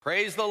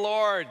Praise the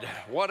Lord.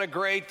 What a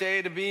great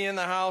day to be in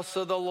the house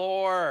of the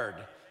Lord.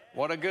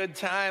 What a good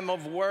time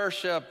of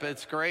worship.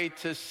 It's great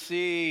to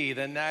see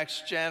the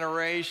next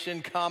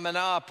generation coming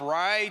up,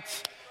 right?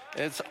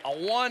 It's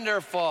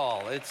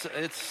wonderful.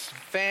 It's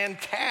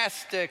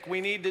fantastic. We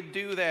need to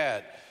do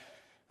that.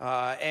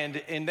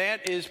 And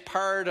that is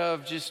part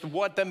of just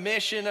what the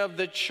mission of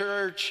the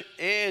church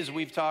is.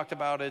 We've talked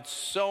about it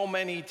so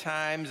many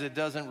times, it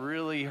doesn't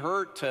really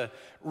hurt to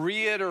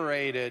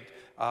reiterate it.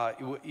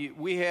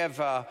 We have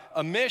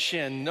a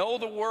mission: know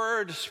the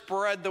word,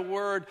 spread the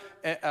word,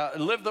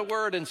 live the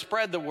word, and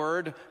spread the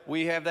word.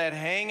 We have that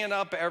hanging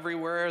up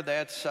everywhere.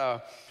 That's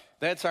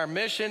our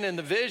mission, and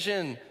the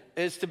vision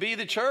is to be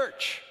the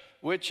church,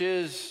 which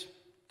is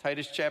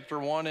Titus chapter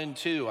 1 and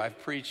 2.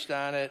 I've preached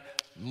on it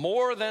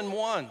more than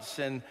once,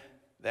 and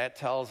that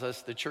tells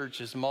us the church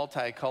is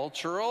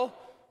multicultural.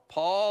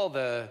 Paul,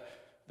 the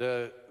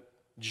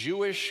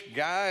Jewish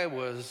guy,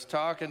 was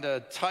talking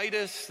to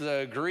Titus,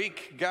 the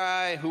Greek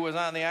guy who was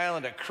on the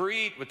island of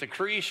Crete with the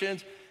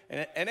Cretians,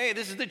 and hey,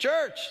 this is the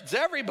church. It's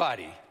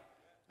everybody.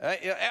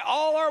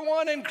 All are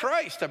one in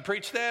Christ. I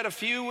preached that a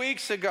few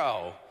weeks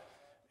ago.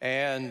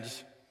 And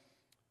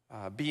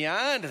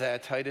beyond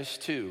that, Titus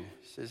 2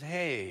 says,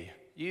 hey,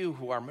 you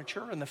who are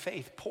mature in the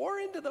faith, pour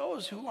into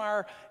those who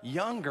are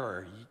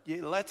younger.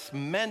 Let's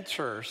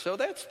mentor. So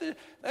that's the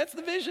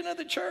vision of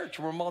the church.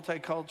 We're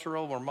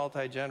multicultural. We're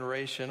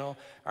multi-generational.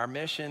 Our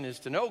mission is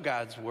to know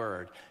God's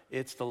word.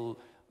 It's to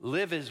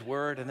live his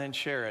word and then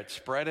share it.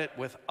 Spread it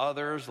with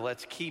others.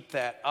 Let's keep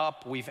that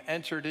up. We've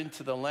entered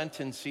into the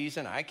Lenten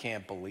season. I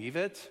can't believe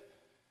it.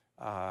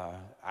 I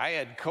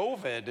had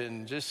COVID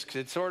and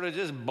it sort of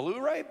just blew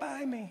right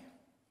by me.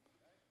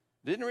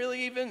 Didn't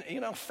really even,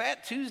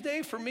 Fat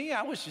Tuesday for me,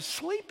 I was just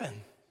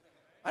sleeping.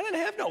 I didn't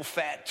have no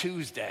Fat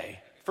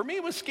Tuesday. For me,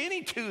 it was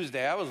Skinny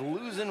Tuesday. I was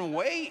losing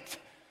weight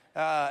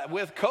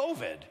with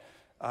COVID.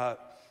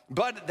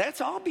 But that's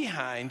all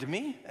behind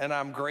me, and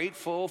I'm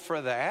grateful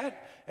for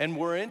that. And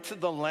we're into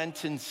the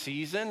Lenten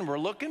season. We're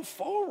looking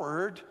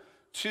forward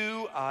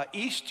to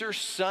Easter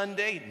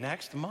Sunday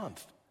next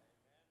month.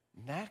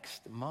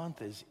 Next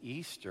month is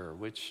Easter,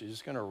 which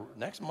is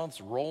next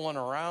month's rolling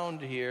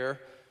around here.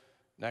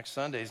 Next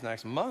Sunday is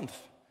next month.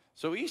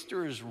 So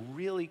Easter is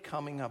really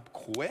coming up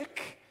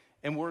quick,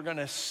 and we're going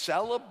to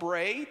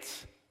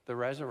celebrate the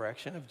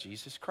resurrection of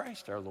Jesus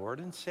Christ, our Lord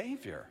and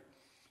Savior.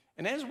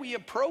 And as we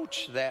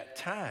approach that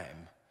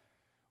time,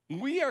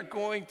 we are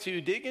going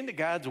to dig into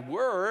God's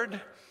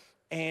Word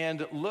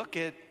and look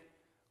at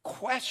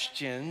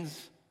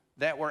questions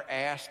that were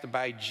asked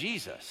by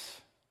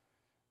Jesus.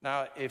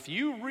 Now, if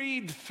you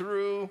read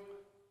through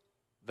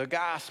the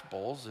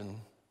Gospels, and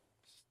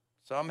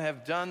some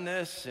have done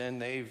this, and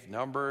they've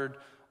numbered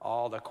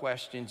all the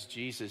questions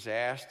Jesus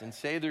asked, and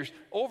say there's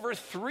over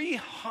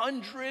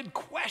 300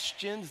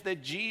 questions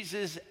that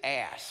Jesus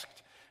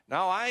asked.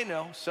 Now, I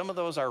know some of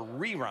those are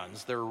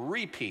reruns. They're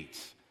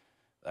repeats.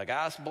 The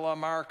Gospel of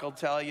Mark will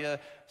tell you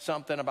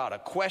something about a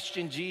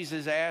question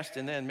Jesus asked,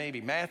 and then maybe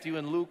Matthew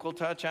and Luke will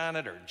touch on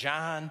it, or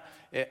John.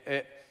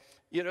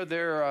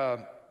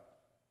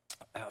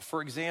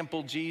 For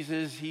example,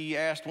 Jesus, he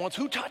asked once,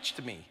 who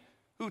touched me?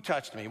 Who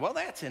touched me? Well,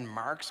 that's in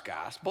Mark's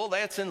gospel.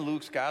 That's in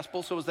Luke's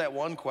gospel. So is that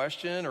one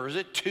question, or is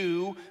it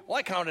two? Well,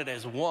 I count it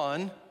as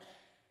one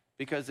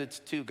because it's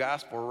two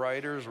gospel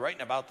writers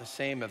writing about the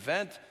same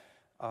event.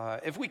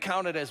 If we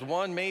count it as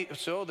one,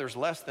 so there's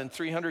less than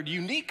 300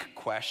 unique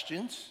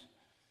questions.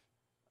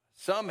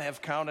 Some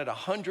have counted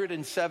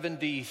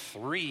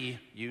 173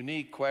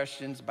 unique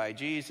questions by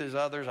Jesus,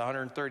 others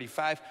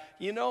 135.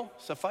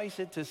 Suffice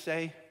it to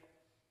say,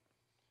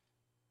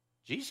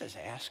 Jesus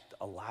asked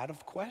a lot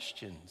of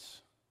questions.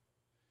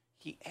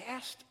 He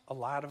asked a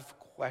lot of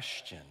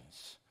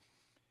questions.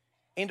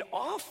 And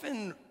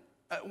often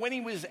when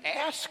he was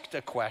asked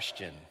a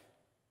question,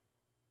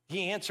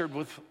 he answered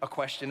with a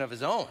question of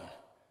his own.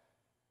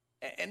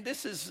 And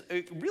this is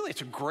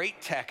it's a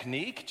great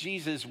technique.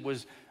 Jesus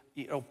was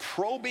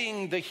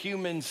probing the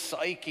human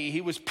psyche.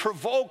 He was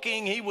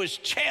provoking, he was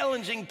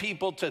challenging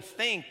people to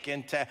think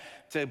and to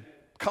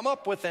come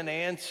up with an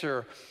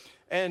answer.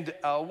 And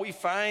we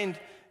find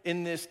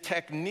in this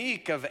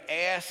technique of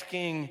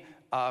asking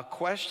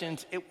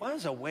questions, it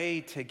was a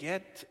way to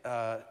get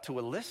to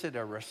elicit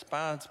a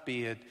response,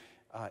 be it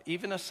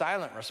even a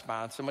silent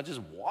response, someone just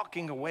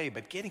walking away,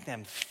 but getting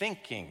them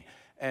thinking.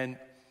 And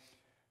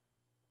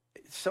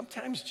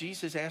sometimes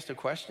Jesus asked a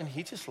question,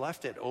 he just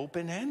left it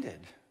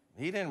open-ended.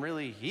 He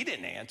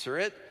didn't answer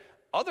it.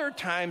 Other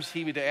times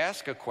he would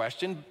ask a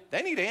question,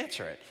 then he'd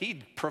answer it.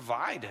 He'd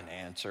provide an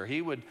answer.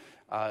 He would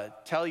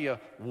tell you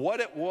what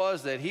it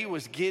was that he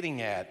was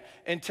getting at.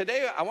 And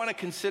today I want to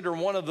consider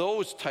one of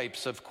those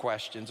types of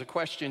questions, a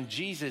question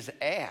Jesus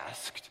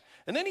asked.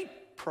 And then he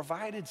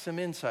provided some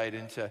insight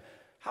into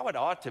how it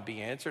ought to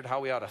be answered, how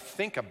we ought to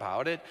think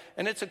about it.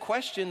 And it's a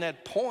question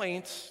that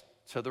points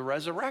to the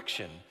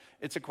resurrection.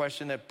 It's a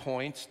question that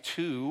points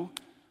to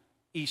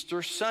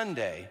Easter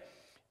Sunday.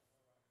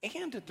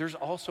 And there's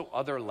also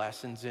other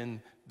lessons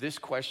in this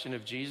question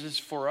of Jesus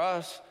for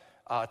us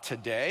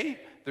today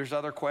there's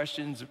other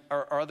questions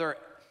or other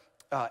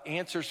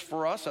answers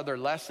for us, other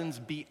lessons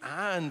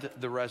beyond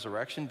the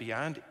resurrection,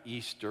 beyond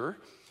Easter.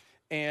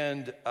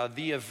 And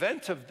the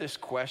event of this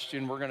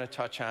question we're going to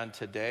touch on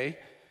today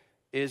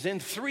is in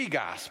 3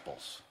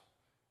 Gospels.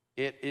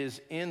 It is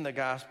in the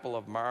Gospel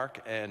of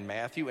Mark and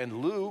Matthew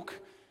and Luke.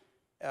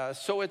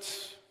 So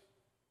it's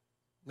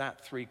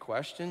not 3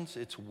 questions,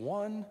 it's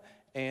 1.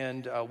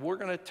 And we're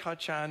going to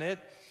touch on it.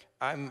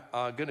 I'm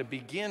going to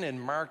begin in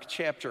Mark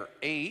chapter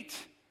 8,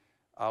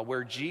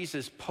 where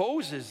Jesus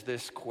poses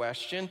this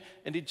question.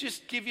 And to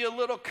just give you a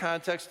little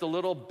context, a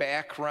little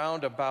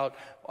background about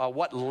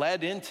what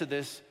led into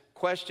this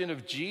question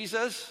of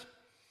Jesus.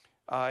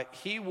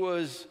 He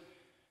was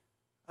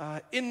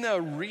in the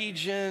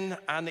region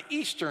on the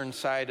eastern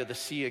side of the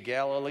Sea of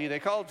Galilee. They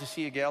call it the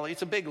Sea of Galilee.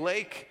 It's a big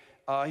lake.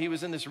 He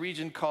was in this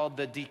region called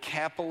the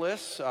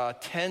Decapolis,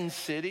 10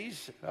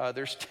 cities.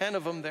 There's 10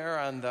 of them there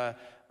on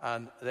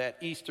that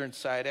eastern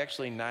side,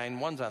 actually 9.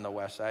 One's on the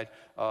west side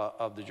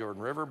of the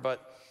Jordan River,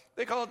 but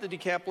they call it the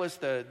Decapolis,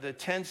 the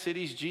 10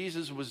 cities.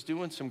 Jesus was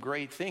doing some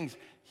great things.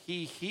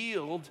 He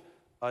healed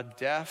a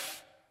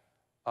deaf,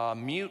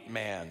 mute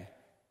man,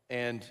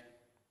 and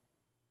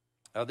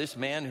this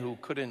man who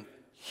couldn't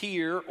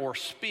hear or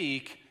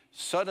speak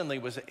suddenly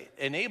was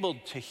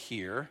enabled to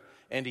hear,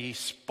 and he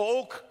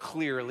spoke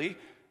clearly.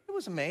 It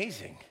was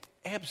amazing,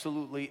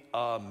 absolutely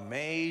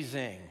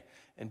amazing.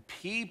 And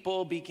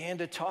people began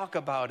to talk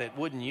about it,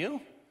 wouldn't you?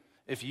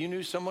 If you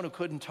knew someone who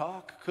couldn't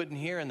talk, couldn't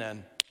hear, and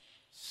then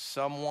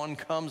someone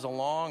comes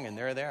along and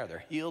they're there,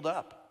 they're healed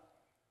up.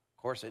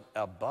 Of course,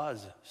 a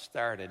buzz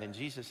started, and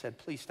Jesus said,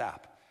 please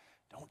stop.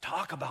 Don't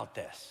talk about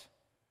this.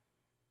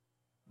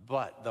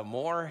 But the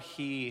more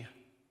he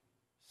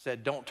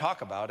said, don't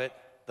talk about it,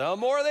 the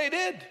more they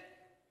did.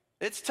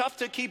 It's tough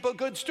to keep a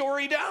good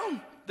story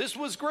down. This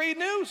was great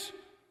news.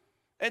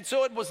 And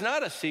so it was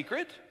not a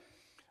secret.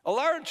 A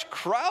large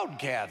crowd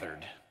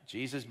gathered.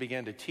 Jesus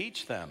began to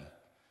teach them.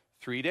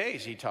 3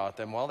 days he taught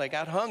them while they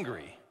got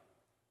hungry.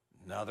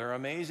 Another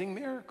amazing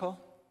miracle.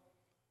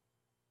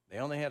 They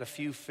only had a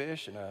few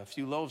fish and a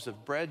few loaves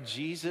of bread.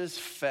 Jesus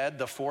fed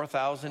the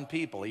 4,000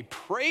 people. He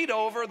prayed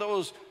over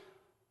those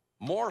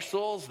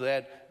morsels,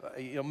 that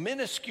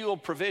minuscule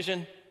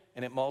provision,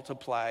 and it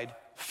multiplied,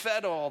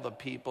 fed all the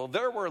people.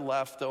 There were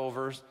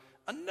leftovers.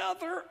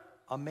 Another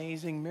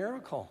amazing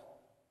miracle.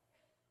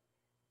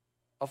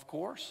 Of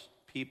course,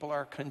 people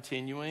are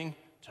continuing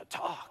to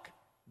talk.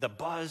 The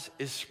buzz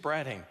is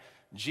spreading.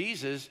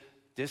 Jesus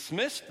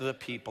dismissed the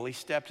people. He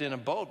stepped in a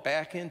boat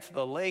back into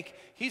the lake.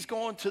 He's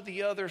going to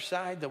the other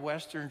side, the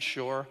western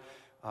shore.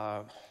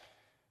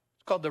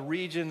 It's called the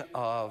region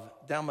of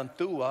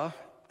Dalmanthua,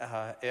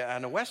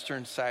 on the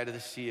western side of the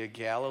Sea of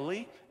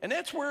Galilee. And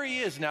that's where he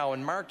is now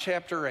in Mark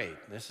chapter 8.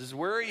 This is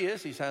where he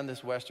is. He's on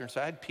this western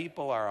side.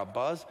 People are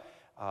abuzz.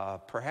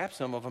 Perhaps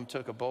some of them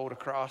took a boat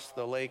across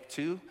the lake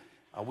too.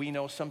 We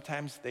know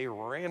sometimes they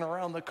ran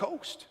around the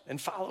coast and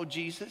followed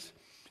Jesus.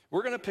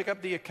 We're going to pick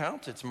up the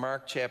account. It's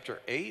Mark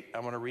chapter 8. I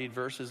want to read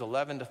verses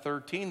 11 to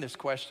 13, this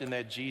question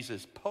that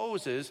Jesus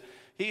poses.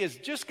 He has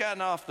just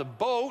gotten off the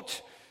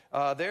boat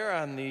there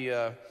on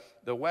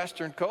the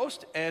western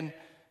coast, and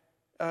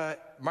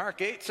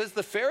Mark 8 says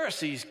the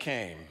Pharisees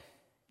came.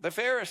 The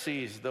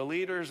Pharisees, the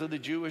leaders of the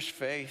Jewish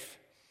faith,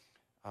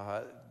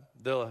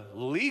 the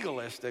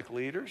legalistic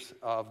leaders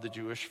of the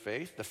Jewish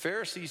faith, the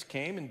Pharisees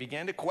came and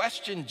began to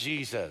question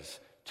Jesus,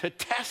 to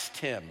test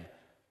him.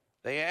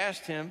 They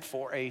asked him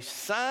for a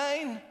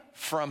sign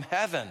from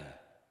heaven.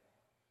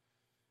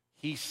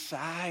 He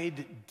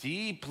sighed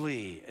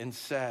deeply and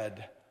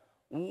said,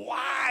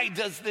 "Why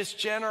does this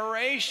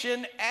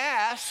generation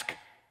ask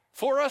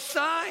for a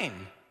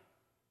sign?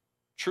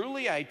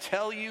 Truly, I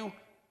tell you,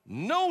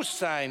 no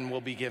sign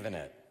will be given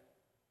it."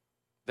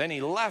 Then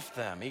he left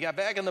them. He got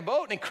back in the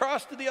boat and he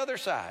crossed to the other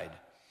side.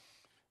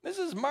 This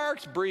is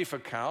Mark's brief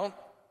account.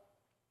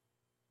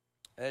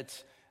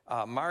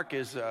 Mark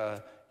is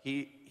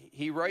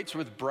he writes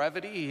with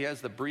brevity. He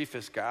has the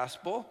briefest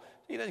gospel.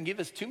 He doesn't give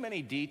us too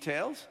many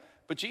details.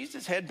 But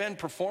Jesus had been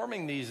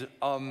performing these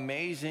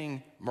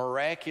amazing,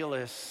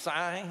 miraculous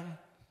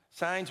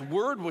signs.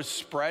 Word was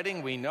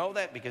spreading. We know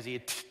that because he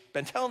had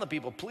been telling the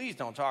people, please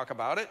don't talk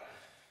about it.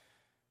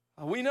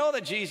 We know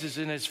that Jesus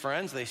and his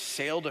friends, they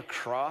sailed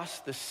across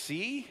the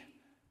sea.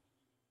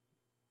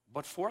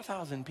 But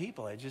 4,000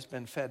 people had just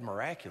been fed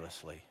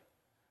miraculously.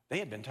 They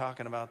had been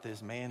talking about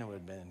this man who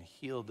had been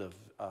healed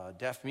of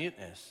deaf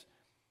muteness.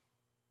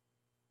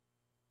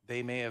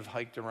 They may have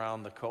hiked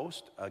around the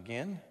coast.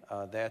 Again,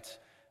 that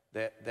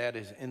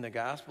is in the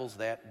Gospels.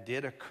 That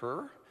did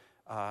occur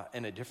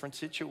in a different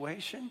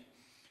situation.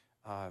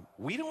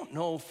 We don't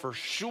know for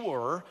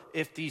sure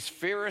if these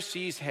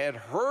Pharisees had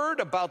heard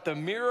about the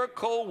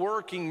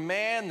miracle-working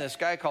man, this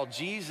guy called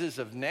Jesus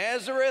of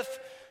Nazareth,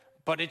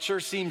 but it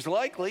sure seems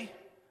likely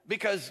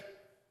because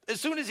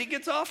as soon as he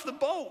gets off the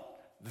boat,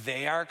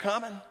 they are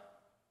coming.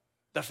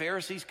 The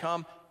Pharisees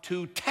come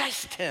to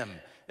test him.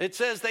 It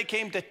says they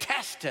came to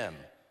test him.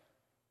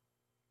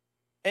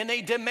 And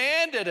they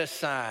demanded a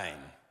sign.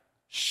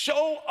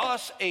 Show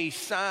us a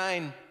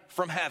sign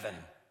from heaven.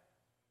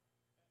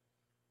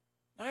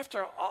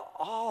 After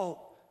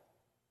all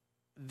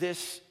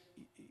this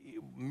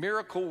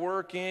miracle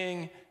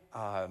working,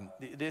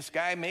 this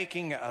guy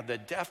making the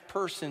deaf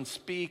person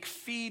speak,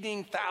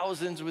 feeding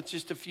thousands with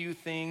just a few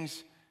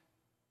things,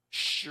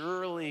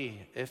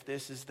 surely if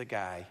this is the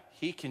guy,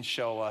 he can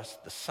show us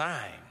the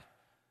sign.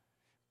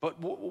 But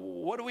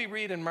what do we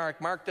read in Mark?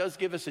 Mark does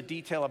give us a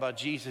detail about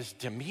Jesus'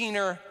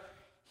 demeanor.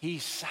 He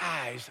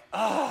sighs.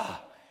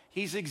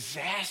 He's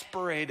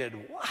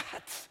exasperated.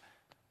 What?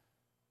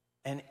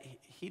 And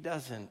he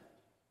doesn't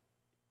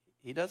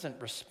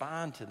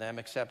respond to them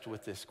except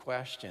with this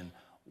question: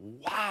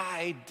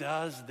 why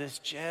does this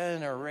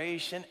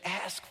generation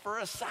ask for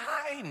a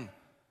sign?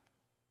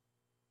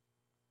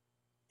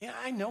 Yeah,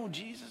 I know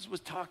Jesus was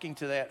talking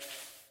to that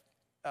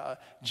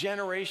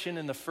generation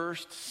in the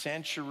first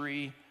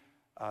century,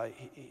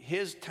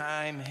 his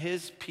time,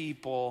 his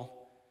people.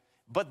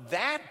 But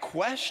that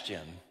question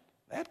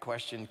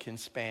can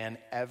span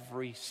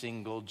every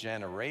single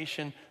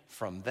generation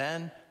from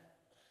then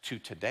to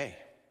today.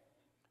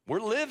 We're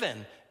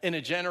living in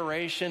a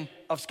generation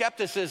of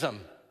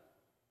skepticism.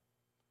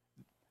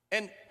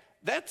 And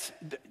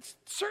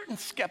certain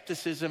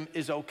skepticism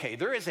is okay.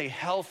 There is a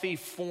healthy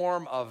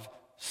form of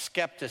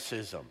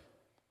skepticism.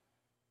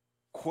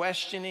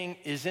 Questioning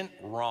isn't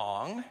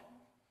wrong.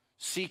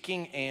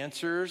 Seeking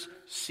answers,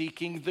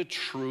 seeking the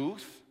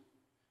truth,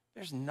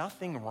 there's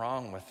nothing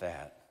wrong with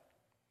that.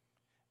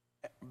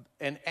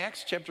 And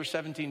Acts chapter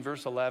 17,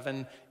 verse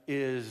 11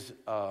 is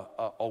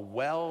a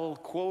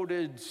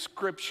well-quoted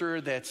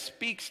scripture that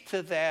speaks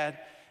to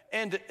that.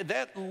 And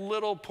that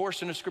little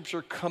portion of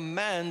scripture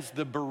commends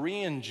the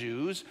Berean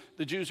Jews,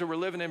 the Jews who were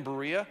living in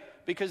Berea,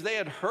 because they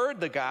had heard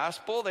the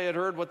gospel. They had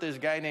heard what this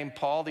guy named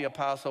Paul the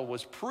apostle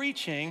was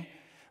preaching.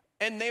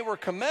 And they were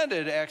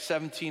commended, Acts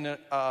 17,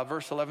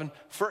 verse 11,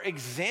 for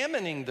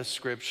examining the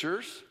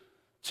scriptures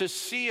to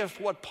see if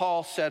what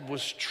Paul said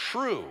was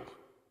true.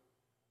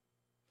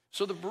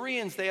 So the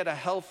Bereans, they had a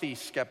healthy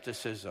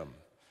skepticism.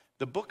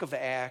 The book of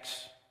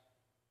Acts,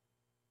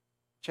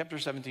 chapter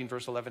 17,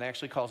 verse 11,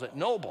 actually calls it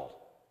noble.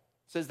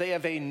 It says they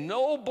have a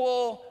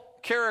noble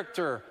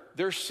character.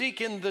 They're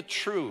seeking the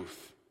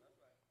truth.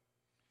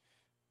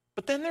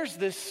 But then there's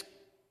this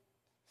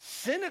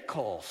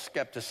cynical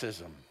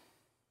skepticism.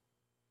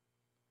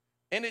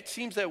 And it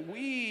seems that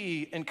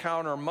we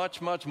encounter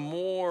much, much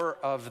more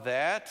of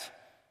that.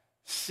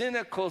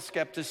 Cynical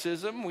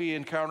skepticism, we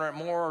encounter it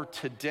more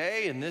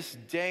today in this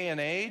day and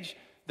age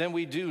than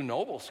we do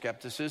noble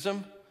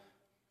skepticism.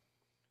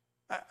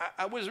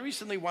 I was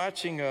recently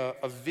watching a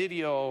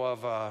video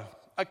of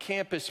a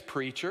campus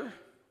preacher.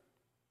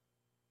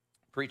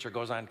 Preacher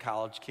goes on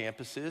college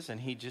campuses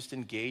and he just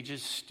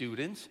engages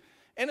students.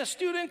 And a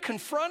student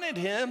confronted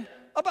him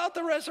about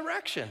the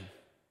resurrection.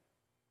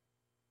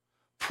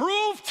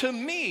 Prove to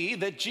me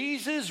that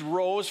Jesus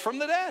rose from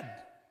the dead.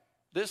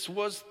 This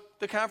was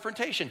the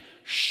confrontation.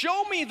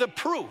 Show me the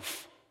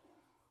proof,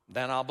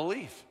 then I'll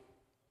believe.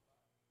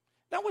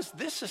 Now, was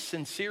this a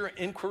sincere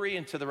inquiry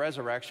into the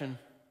resurrection?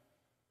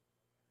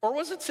 Or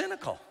was it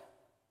cynical?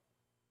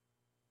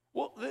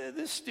 Well,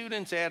 this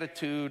student's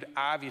attitude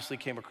obviously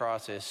came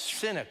across as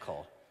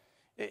cynical.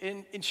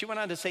 And she went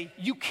on to say,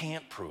 you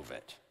can't prove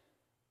it.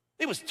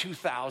 It was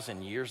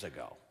 2,000 years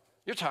ago.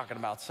 You're talking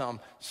about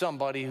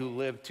somebody who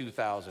lived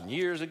 2,000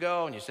 years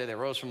ago, and you say they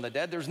rose from the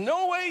dead. There's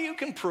no way you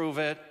can prove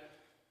it.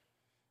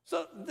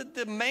 So the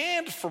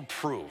demand for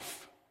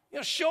proof,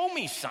 show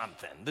me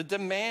something. The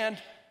demand,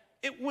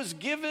 it was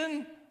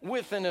given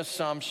with an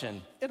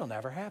assumption. It'll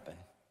never happen.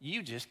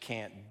 You just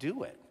can't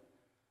do it.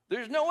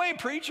 There's no way,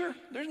 preacher.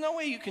 There's no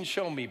way you can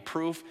show me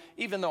proof,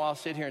 even though I'll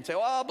sit here and say,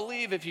 well, I'll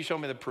believe if you show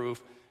me the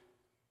proof.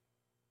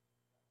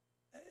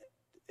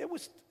 It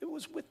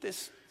was with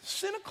this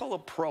cynical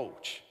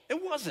approach.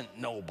 It wasn't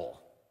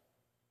noble.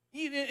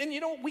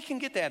 And we can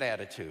get that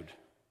attitude.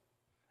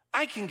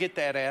 I can get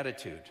that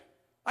attitude.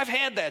 I've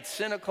had that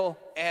cynical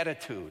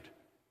attitude.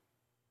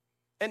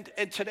 And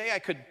today I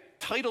could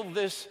title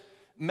this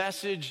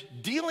message,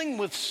 Dealing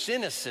with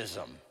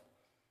Cynicism.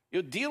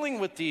 Dealing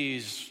with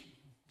these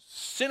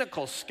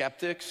cynical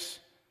skeptics,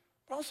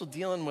 but also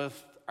dealing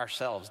with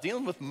ourselves,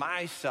 dealing with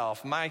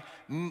myself,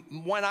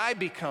 when I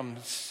become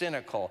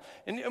cynical.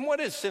 And what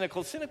is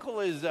cynical? Cynical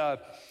is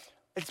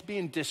it's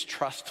being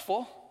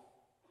distrustful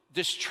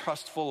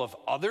of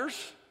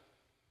others,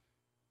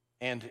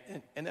 and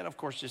then, of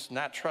course, just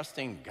not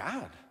trusting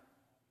God.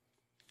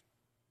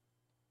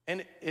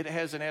 And it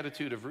has an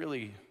attitude of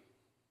really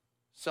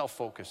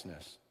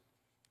self-focusedness,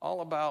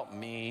 all about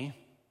me,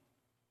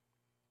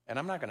 and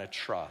I'm not going to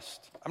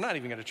trust. I'm not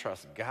even going to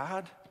trust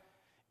God,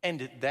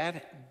 and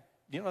that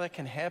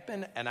can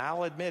happen, and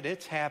I'll admit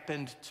it's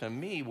happened to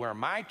me where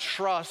my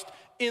trust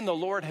in the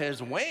Lord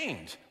has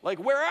waned.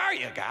 Like, where are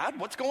you, God?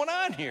 What's going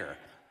on here?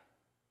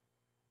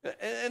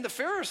 And the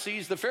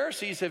Pharisees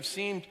have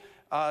seemed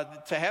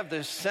to have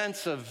this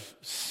sense of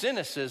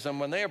cynicism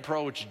when they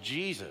approach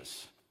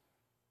Jesus.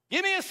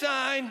 Give me a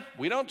sign.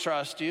 We don't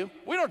trust you.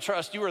 We don't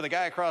trust you or the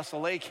guy across the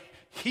lake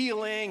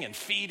healing and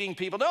feeding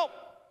people. Nope.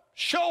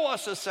 Show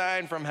us a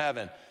sign from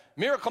heaven.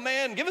 Miracle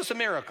man, give us a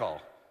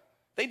miracle.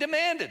 They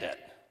demanded it.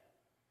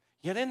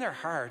 Yet in their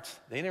hearts,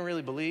 they didn't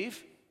really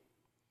believe.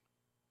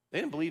 They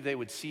didn't believe they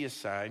would see a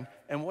sign.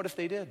 And what if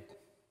they did?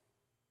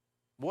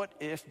 What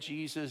if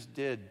Jesus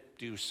did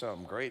do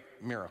some great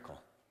miracle?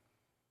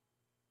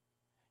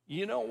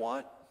 You know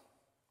what?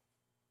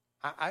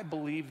 I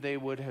believe they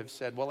would have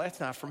said, well, that's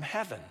not from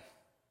heaven.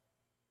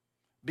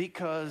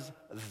 Because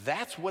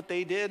that's what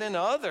they did in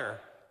other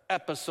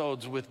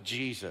episodes with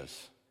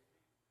Jesus.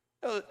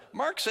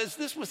 Mark says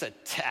this was a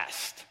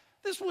test.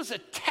 This was a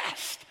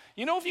test.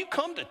 You know, if you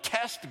come to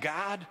test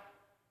God,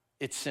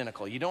 it's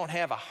cynical. You don't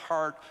have a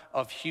heart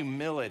of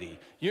humility.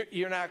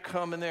 You're not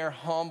coming there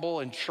humble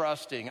and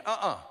trusting.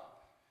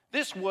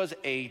 This was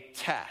a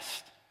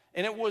test.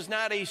 And it was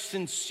not a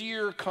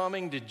sincere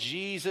coming to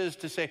Jesus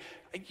to say,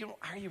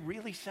 are you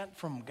really sent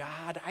from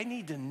God? I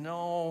need to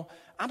know.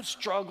 I'm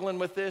struggling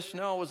with this.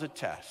 No, it was a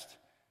test.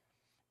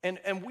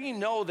 And we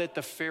know that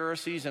the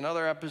Pharisees and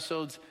other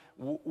episodes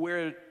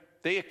where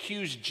they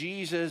accused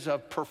Jesus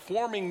of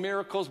performing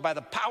miracles by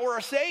the power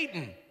of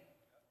Satan.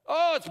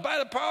 Oh, it's by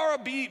the power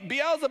of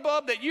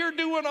Beelzebub that you're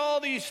doing all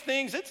these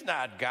things. It's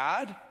not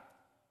God.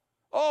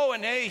 Oh,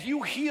 and hey,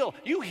 you heal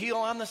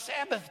on the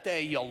Sabbath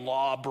day, you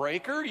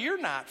lawbreaker. You're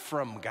not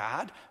from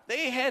God.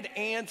 They had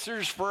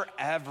answers for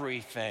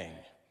everything.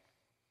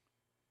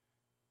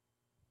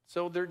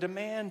 So their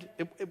demand,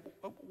 it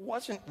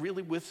wasn't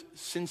really with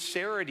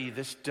sincerity,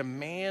 this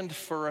demand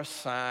for a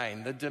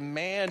sign, the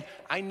demand,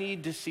 I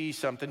need to see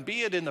something,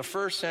 be it in the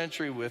first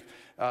century with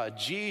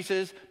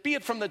Jesus, be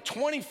it from the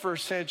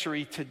 21st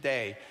century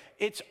today.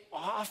 It's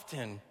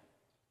often,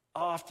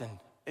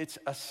 it's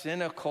a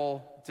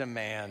cynical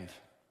demand.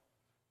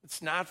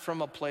 It's not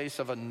from a place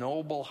of a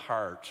noble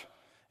heart.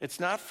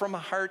 It's not from a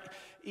heart,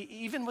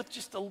 even with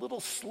just a little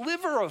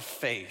sliver of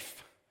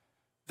faith,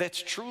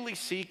 that's truly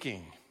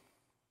seeking.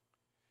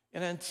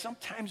 And then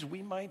sometimes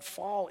we might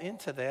fall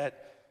into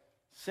that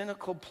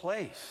cynical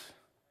place.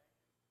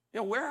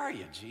 Where are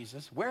you,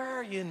 Jesus? Where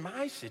are you in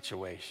my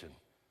situation?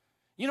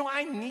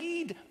 I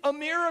need a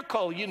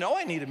miracle.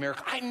 I need a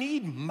miracle. I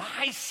need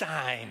my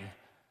sign.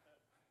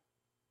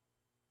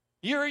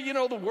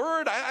 The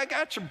word, I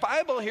got your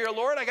Bible here,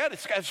 Lord.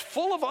 It's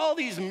full of all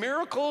these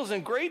miracles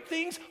and great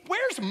things.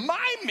 Where's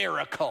my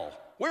miracle?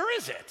 Where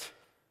is it?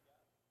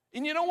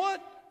 And you know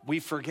what? We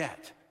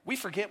forget. We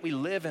forget we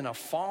live in a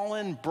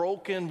fallen,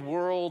 broken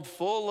world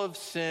full of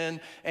sin.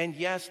 And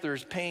yes,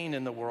 there's pain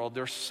in the world.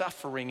 There's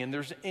suffering and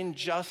there's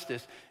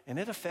injustice. And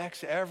it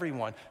affects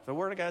everyone. The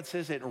Word of God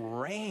says it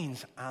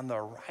rains on the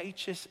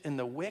righteous and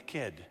the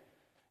wicked.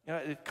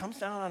 It comes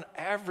down on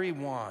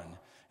everyone.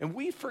 And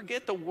we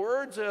forget the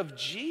words of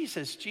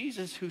Jesus.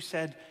 Jesus who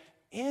said,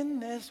 in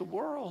this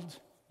world,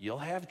 you'll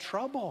have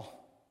trouble.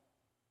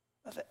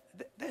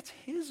 That's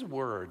his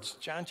words,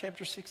 John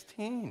chapter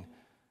 16.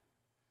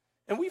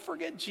 And we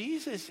forget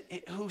Jesus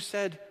who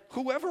said,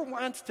 whoever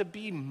wants to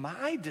be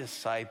my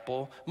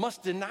disciple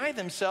must deny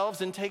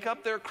themselves and take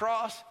up their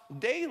cross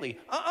daily.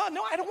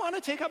 No, I don't want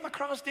to take up my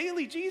cross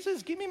daily.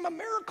 Jesus, give me my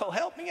miracle.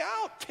 Help me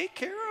out. Take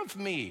care of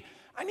me.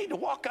 I need to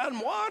walk on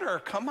water.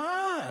 Come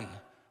on.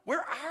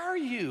 Where are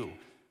you?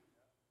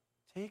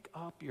 Take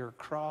up your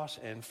cross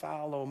and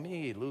follow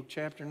me. Luke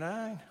chapter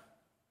 9.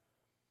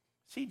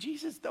 See,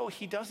 Jesus, though,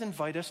 he does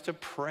invite us to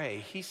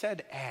pray. He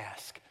said,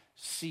 ask,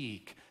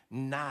 seek,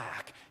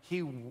 knock.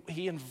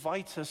 He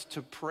invites us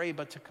to pray,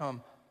 but to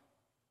come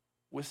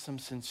with some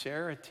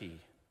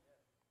sincerity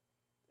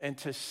and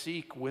to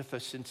seek with a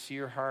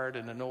sincere heart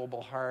and a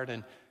noble heart.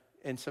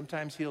 And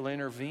sometimes he'll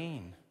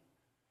intervene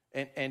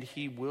and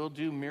he will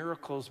do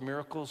miracles.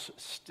 Miracles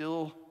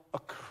still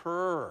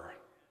occur.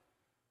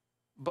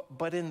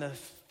 But in the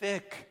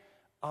thick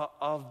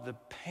of the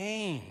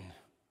pain,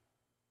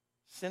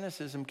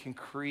 cynicism can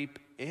creep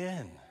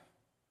in.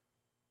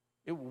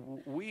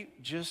 We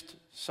just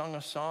sung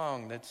a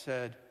song that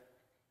said,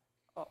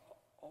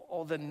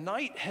 oh, the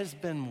night has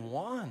been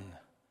won.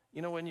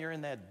 When you're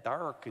in that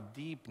dark,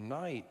 deep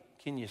night,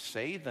 can you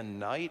say the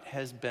night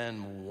has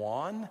been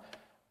won?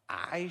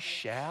 I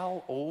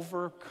shall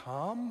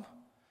overcome,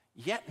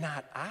 yet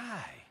not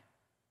I,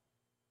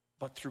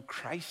 but through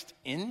Christ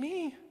in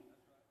me?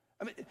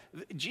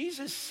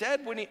 Jesus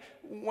said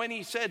when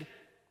he said,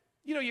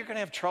 you're going to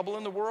have trouble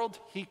in the world,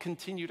 he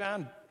continued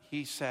on.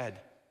 He said,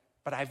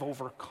 but I've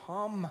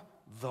overcome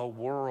the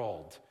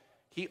world.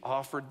 He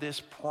offered this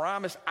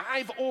promise.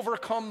 I've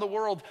overcome the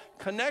world.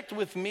 Connect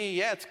with me.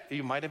 Yeah,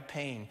 you might have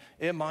pain.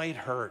 It might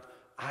hurt.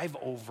 I've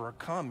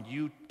overcome.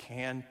 You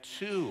can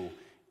too,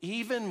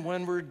 even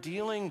when we're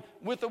dealing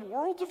with a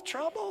world of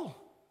trouble.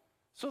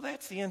 So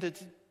that's the end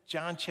of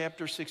John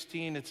chapter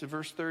 16. It's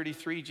verse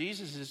 33.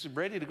 Jesus is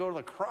ready to go to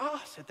the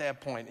cross at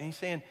that point. And he's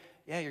saying,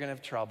 yeah, you're going to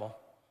have trouble,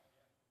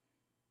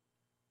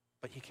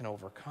 but you can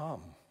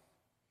overcome.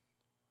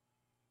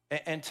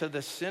 And to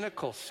the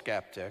cynical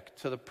skeptic,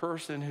 to the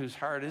person whose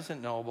heart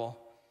isn't noble,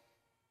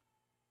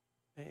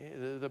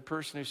 the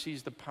person who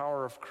sees the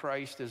power of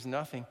Christ as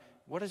nothing,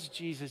 what does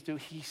Jesus do?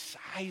 He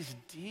sighs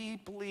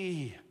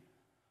deeply.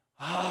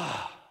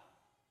 I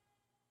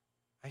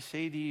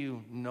say to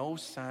you, no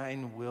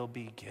sign will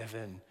be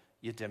given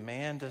You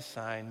demand a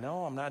sign.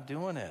 No, I'm not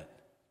doing it.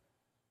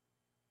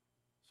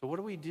 So what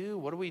do we do?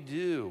 What do we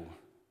do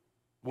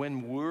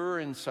when we're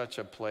in such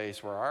a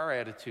place where our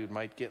attitude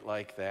might get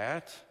like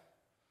that?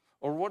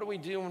 Or what do we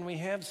do when we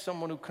have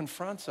someone who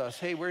confronts us?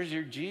 Hey, where's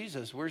your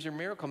Jesus? Where's your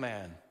miracle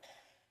man?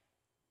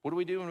 What do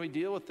we do when we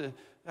deal with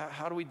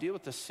how do we deal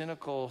with the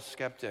cynical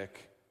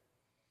skeptic?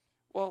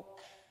 Well,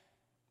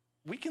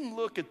 we can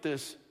look at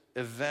this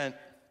event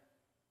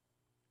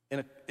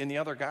in the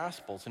other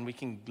Gospels, and we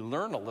can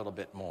learn a little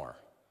bit more.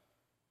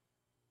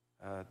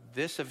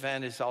 This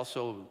event is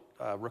also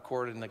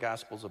recorded in the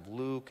Gospels of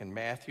Luke and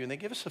Matthew, and they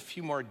give us a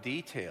few more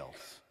details.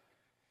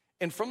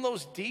 And from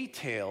those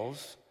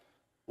details,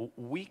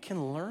 we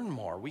can learn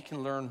more. We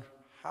can learn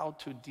how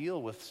to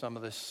deal with some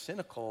of the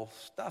cynical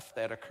stuff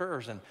that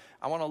occurs. And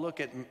I want to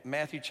look at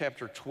Matthew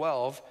chapter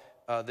 12,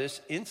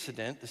 this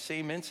incident, the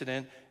same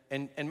incident,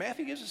 and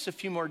Matthew gives us a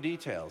few more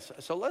details.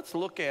 So let's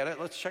look at it.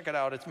 Let's check it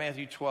out. It's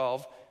Matthew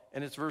 12,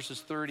 and it's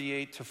verses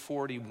 38 to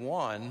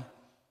 41.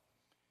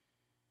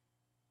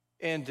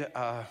 And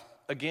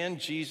again,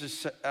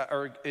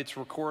 it's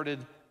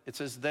recorded, it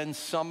says, then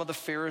some of the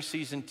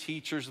Pharisees and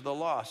teachers of the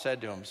law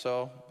said to him.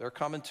 So they're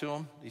coming to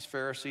him, these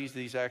Pharisees,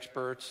 these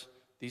experts,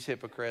 these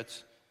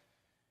hypocrites.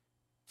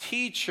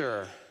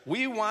 Teacher,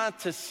 we want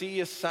to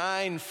see a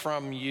sign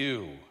from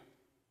you.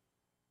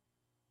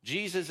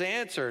 Jesus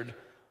answered,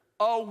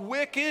 a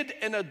wicked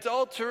and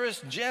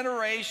adulterous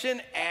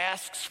generation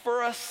asks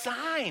for a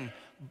sign,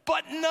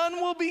 but none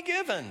will be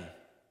given.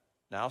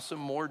 Now some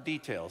more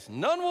details.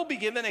 None will be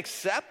given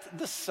except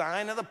the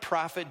sign of the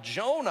prophet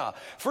Jonah.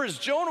 For as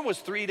Jonah was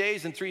 3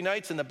 days and 3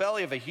 nights in the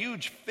belly of a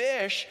huge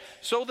fish,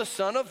 so the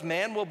Son of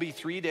Man will be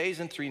 3 days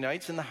and 3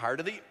 nights in the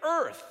heart of the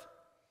earth.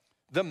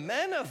 The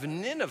men of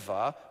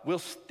Nineveh will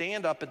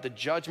stand up at the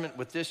judgment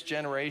with this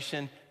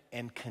generation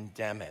and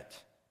condemn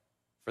it.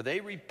 For they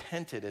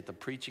repented at the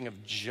preaching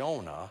of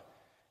Jonah,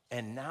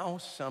 and now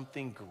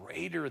something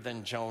greater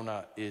than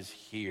Jonah is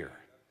here.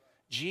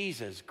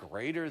 Jesus,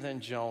 greater than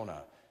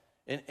Jonah.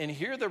 And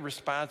here the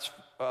response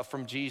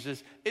from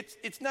Jesus,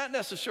 it's not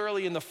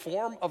necessarily in the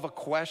form of a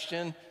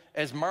question,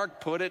 as Mark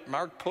put it,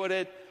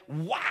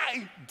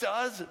 why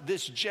does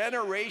this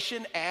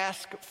generation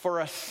ask for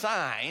a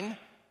sign?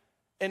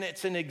 And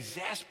it's an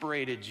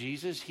exasperated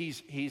Jesus.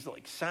 He's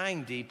like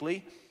sighing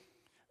deeply.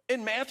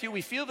 In Matthew,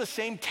 we feel the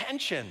same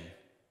tension.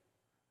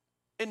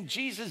 And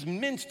Jesus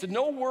minced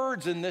no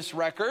words in this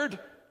record.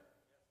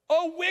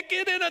 A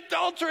wicked and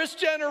adulterous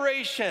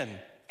generation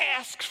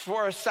asks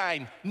for a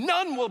sign.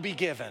 None will be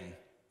given.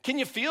 Can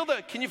you feel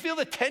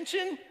the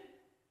tension?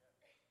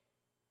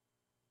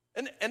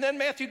 And then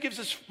Matthew gives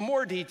us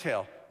more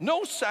detail.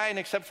 No sign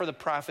except for the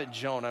prophet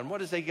Jonah. And what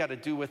does they got to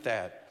do with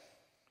that?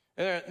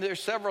 And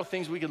there's several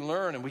things we can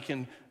learn and we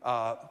can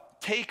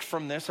take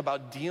from this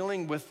about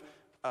dealing with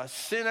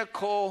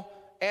cynical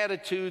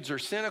attitudes or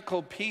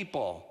cynical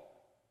people.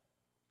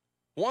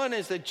 One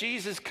is that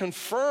Jesus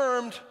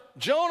confirmed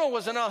Jonah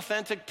was an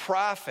authentic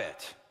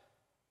prophet.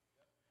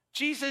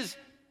 Jesus,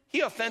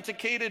 he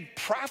authenticated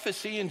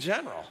prophecy in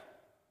general.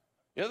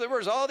 You know, there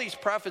was all these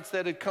prophets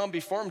that had come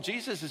before him.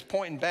 Jesus is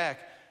pointing back.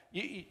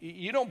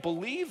 You don't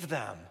believe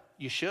them.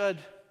 You should.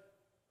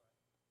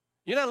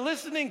 You're not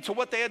listening to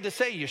what they had to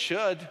say. You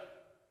should.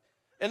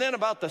 And then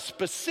about the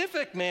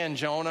specific man,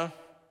 Jonah,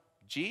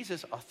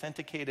 Jesus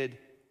authenticated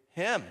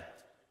him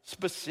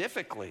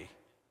specifically.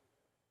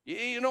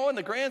 You know, in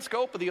the grand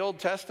scope of the Old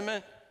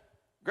Testament,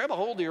 grab a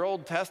hold of your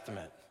Old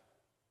Testament.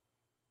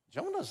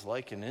 Jonah's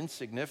like an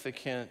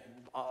insignificant,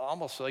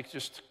 almost like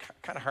just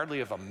kind of hardly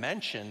of a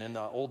mention in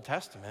the Old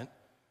Testament.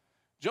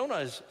 Jonah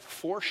is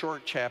 4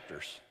 short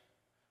chapters.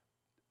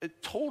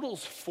 It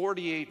totals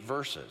 48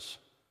 verses.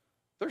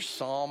 There's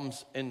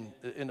Psalms in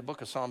the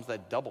book of Psalms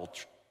that double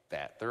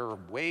that. There are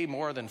way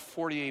more than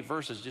 48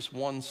 verses, just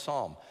one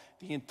Psalm.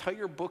 The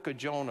entire book of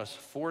Jonah is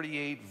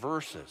 48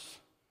 verses.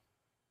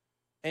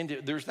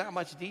 And there's not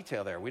much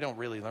detail there. We don't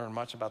really learn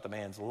much about the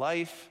man's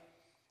life.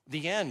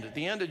 The end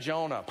of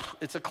Jonah,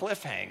 it's a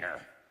cliffhanger.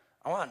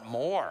 I want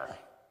more.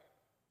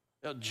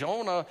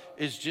 Jonah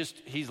is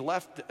he's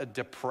left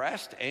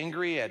depressed,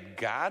 angry at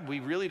God. We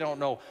really don't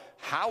know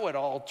how it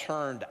all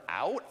turned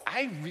out.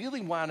 I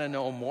really want to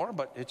know more,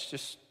 but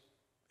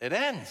it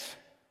ends.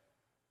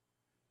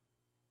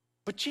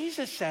 But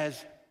Jesus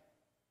says,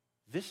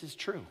 this is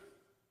true.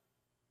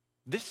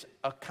 This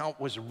account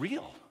was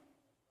real.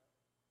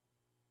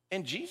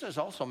 And Jesus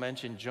also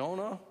mentioned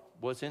Jonah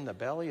was in the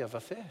belly of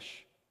a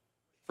fish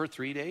for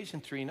 3 days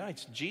and 3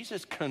 nights.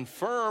 Jesus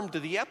confirmed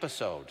the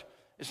episode.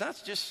 It's not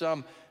just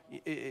some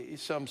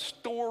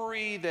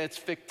story that's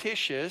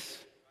fictitious.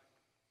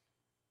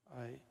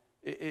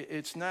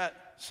 It's not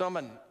some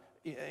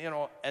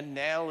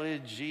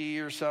analogy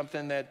or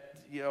something that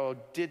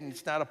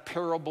it's not a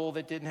parable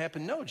that didn't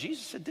happen. No,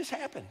 Jesus said this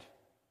happened.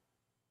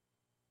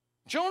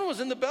 Jonah was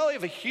in the belly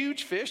of a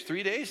huge fish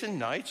 3 days and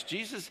nights.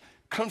 Jesus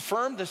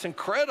confirmed this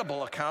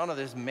incredible account of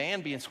this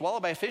man being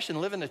swallowed by a fish and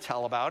living to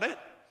tell about it.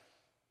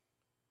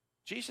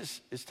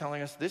 Jesus is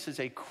telling us this is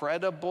a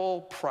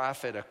credible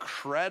prophet, a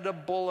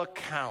credible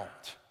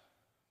account.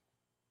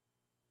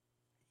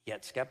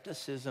 Yet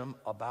skepticism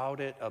about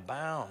it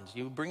abounds.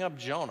 You bring up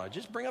Jonah,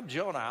 just bring up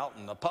Jonah out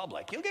in the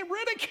public. You'll get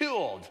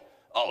ridiculed.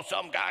 Oh,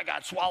 some guy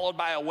got swallowed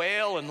by a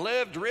whale and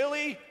lived,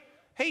 really?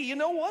 Hey, you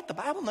know what? The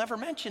Bible never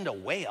mentioned a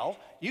whale.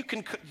 You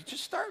can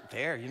just start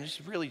there,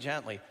 just really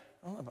gently.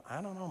 Oh,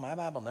 I don't know, my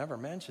Bible never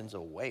mentions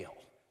a whale.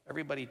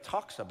 Everybody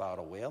talks about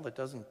a whale. It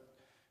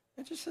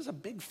just says a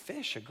big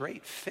fish, a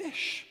great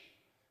fish.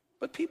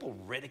 But people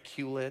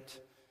ridicule it.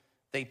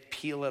 They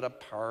peel it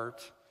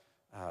apart.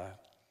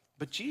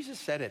 But Jesus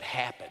said it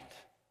happened.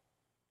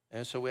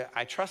 And so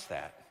I trust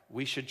that.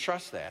 We should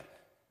trust that.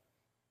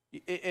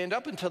 And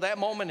up until that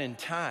moment in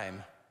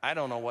time, I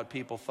don't know what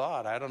people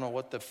thought. I don't know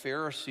what the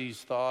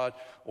Pharisees thought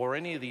or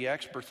any of the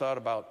experts thought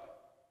about,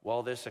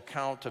 well, this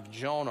account of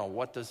Jonah,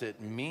 what does it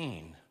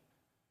mean?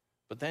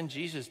 But then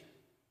Jesus,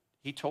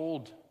 he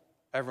told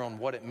everyone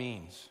what it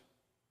means.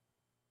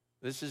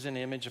 This is an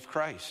image of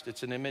Christ.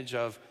 It's an image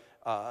of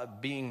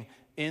being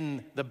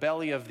in the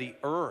belly of the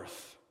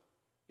earth.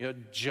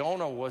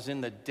 Jonah was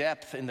in the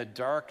depth, in the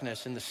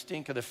darkness, in the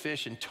stink of the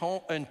fish,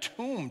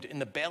 entombed in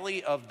the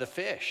belly of the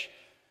fish.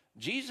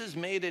 Jesus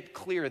made it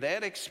clear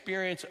that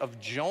experience of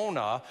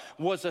Jonah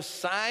was a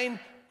sign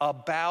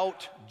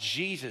about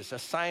Jesus, a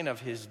sign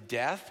of his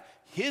death,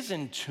 his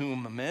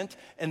entombment,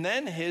 and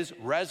then his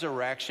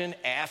resurrection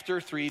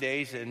after 3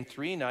 days and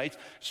 3 nights.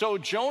 So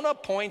Jonah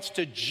points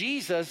to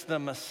Jesus, the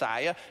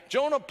Messiah.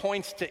 Jonah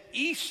points to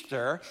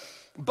Easter.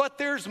 But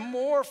there's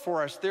more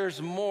for us.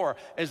 There's more.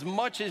 As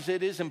much as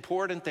it is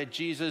important that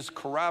Jesus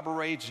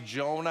corroborates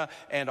Jonah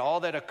and all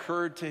that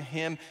occurred to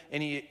him,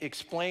 and he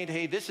explained,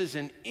 hey, this is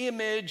an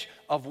image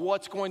of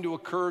what's going to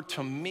occur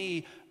to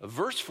me.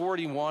 Verse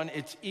 41,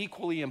 it's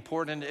equally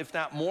important, if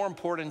not more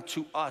important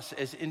to us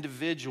as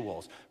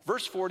individuals.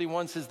 Verse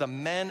 41 says, the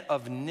men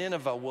of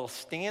Nineveh will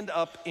stand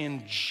up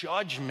in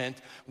judgment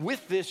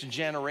with this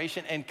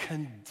generation and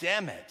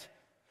condemn it.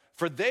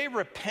 For they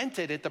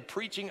repented at the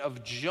preaching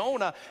of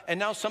Jonah, and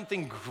now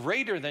something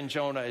greater than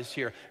Jonah is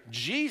here.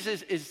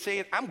 Jesus is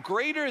saying, I'm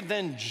greater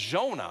than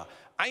Jonah.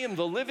 I am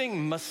the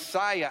living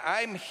Messiah.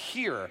 I'm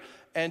here.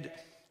 And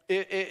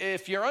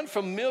if you're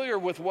unfamiliar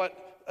with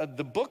what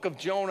the book of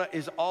Jonah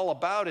is all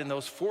about in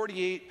those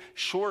 48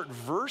 short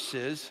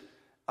verses,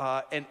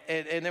 and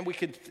then we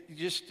could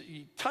just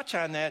touch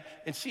on that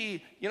and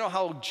see,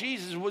 how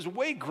Jesus was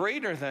way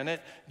greater than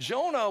it.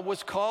 Jonah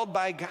was called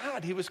by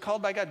God. He was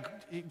called by God.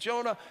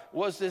 Jonah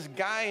was this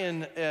guy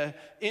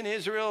in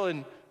Israel,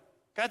 and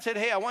God said,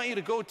 hey, I want you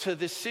to go to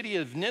this city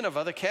of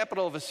Nineveh, the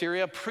capital of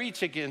Assyria,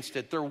 preach against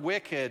it. They're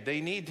wicked.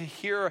 They need to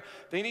hear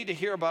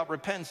about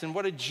repentance. And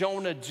what did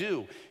Jonah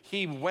do?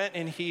 He went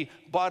and he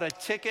bought a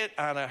ticket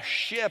on a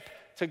ship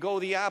to go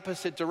the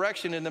opposite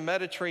direction in the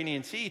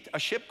Mediterranean Sea, a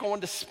ship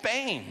going to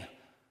Spain.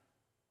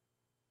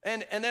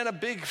 And then a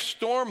big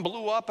storm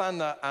blew up on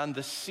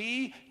the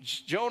sea.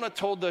 Jonah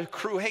told the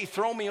crew, hey,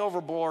 throw me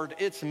overboard.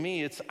 It's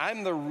me.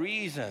 I'm the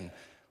reason.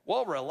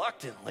 Well,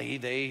 reluctantly,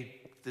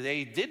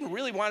 they didn't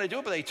really want to do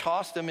it, but they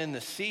tossed him in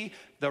the sea.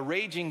 The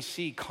raging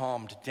sea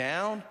calmed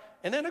down,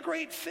 and then a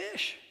great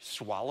fish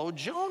swallowed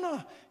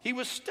Jonah. He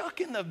was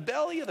stuck in the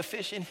belly of the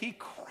fish, and he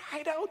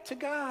cried out to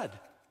God.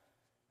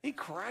 He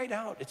cried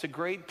out. It's a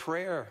great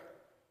prayer.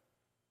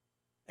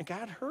 And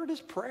God heard his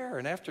prayer.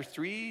 And after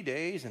 3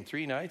 days and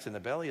 3 nights in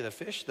the belly of the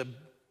fish,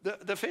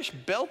 the fish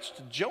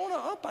belched Jonah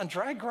up on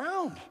dry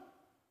ground.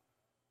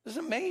 This is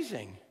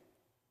amazing.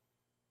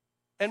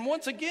 And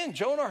once again,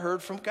 Jonah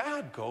heard from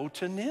God, go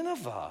to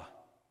Nineveh,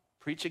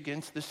 preach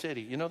against the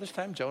city. This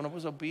time Jonah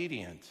was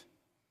obedient.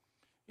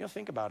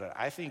 Think about it.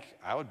 I think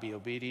I would be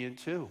obedient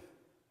too.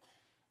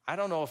 I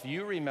don't know if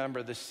you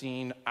remember the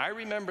scene. I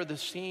remember the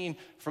scene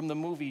from the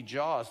movie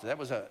Jaws.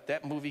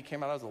 That movie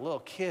came out as a little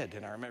kid,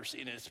 and I remember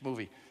seeing this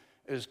movie.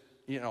 It was,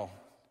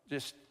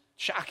 just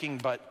shocking.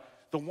 But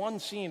the one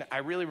scene I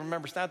really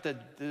remember, it's not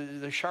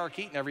the shark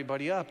eating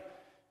everybody up.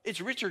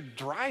 It's Richard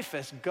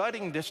Dreyfuss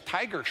gutting this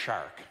tiger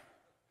shark.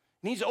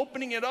 And he's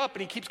opening it up,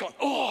 and he keeps going,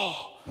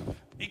 oh!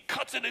 He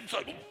cuts it, and it's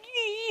like,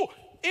 oh!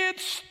 It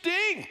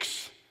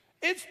stinks!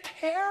 It's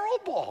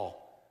terrible!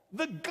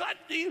 The gut,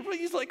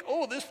 he's like,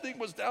 oh, this thing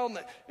was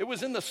it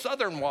was in the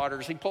southern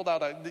waters. He pulled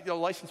out a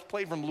license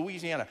plate from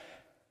Louisiana.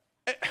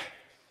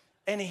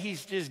 And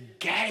he's just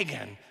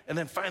gagging. And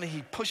then finally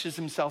he pushes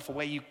himself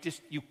away.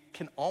 You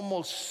can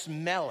almost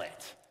smell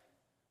it.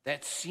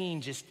 That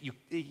scene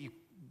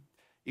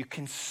you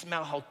can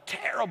smell how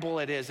terrible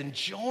it is. And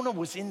Jonah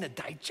was in the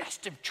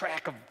digestive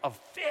tract of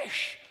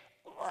fish.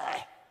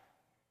 Ugh.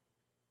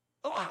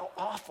 Oh, how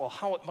awful,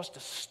 how it must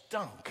have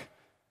stunk.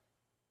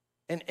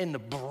 And the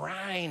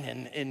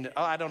brine, and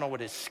I don't know what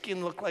his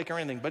skin looked like or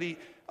anything, but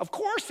of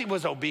course he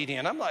was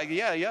obedient. I'm like,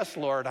 yes,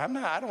 Lord, I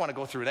don't want to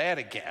go through that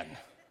again.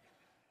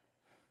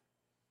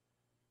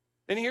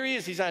 And here he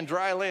is, he's on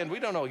dry land. We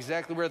don't know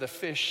exactly where the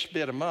fish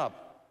spit him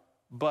up,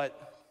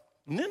 but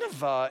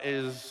Nineveh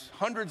is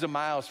hundreds of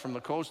miles from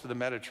the coast of the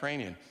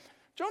Mediterranean.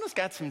 Jonah's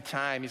got some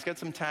time. He's got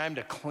some time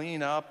to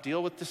clean up,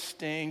 deal with the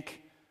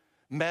stink,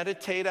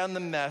 meditate on the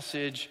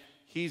message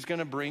he's going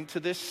to bring to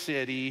this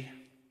city.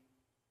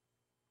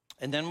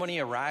 And then when he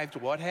arrived,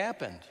 what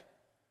happened?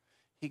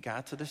 He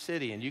got to the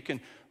city, and you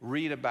can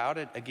read about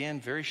it.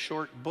 Again, very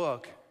short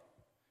book.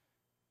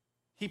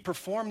 He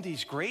performed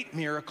these great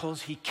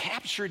miracles. He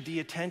captured the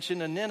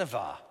attention of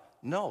Nineveh.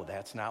 No,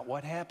 that's not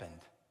what happened.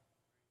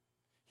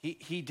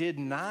 He did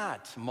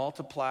not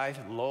multiply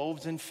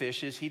loaves and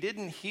fishes. He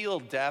didn't heal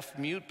deaf,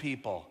 mute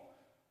people.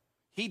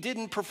 He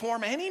didn't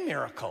perform any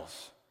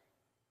miracles.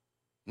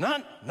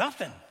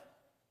 Nothing.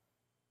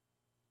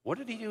 What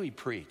did he do? He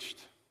preached.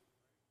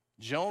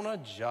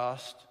 Jonah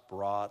just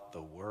brought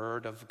the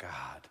word of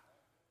God.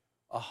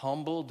 A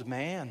humbled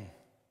man.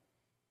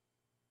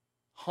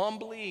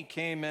 Humbly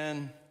came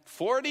in.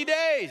 40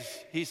 days,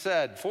 he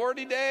said.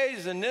 40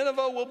 days and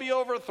Nineveh will be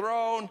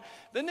overthrown.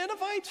 The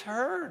Ninevites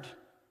heard.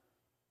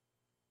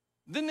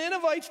 The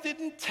Ninevites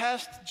didn't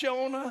test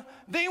Jonah.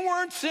 They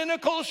weren't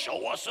cynical.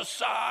 Show us a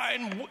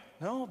sign.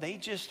 No, they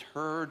just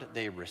heard.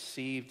 They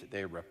received.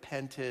 They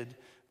repented.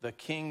 The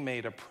king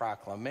made a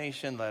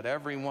proclamation. Let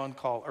everyone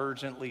call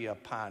urgently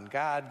upon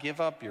God.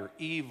 Give up your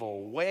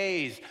evil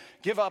ways.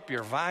 Give up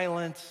your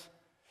violence.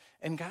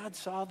 And God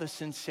saw the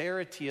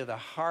sincerity of the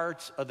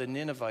hearts of the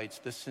Ninevites,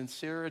 the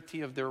sincerity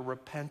of their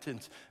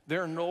repentance,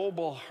 their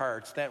noble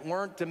hearts that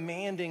weren't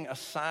demanding a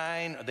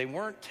sign. They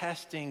weren't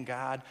testing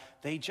God.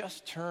 They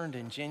just turned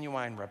in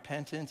genuine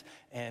repentance,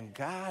 and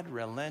God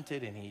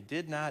relented, and he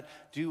did not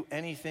do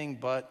anything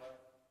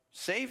but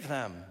save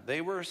them.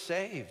 They were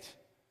saved.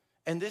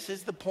 And this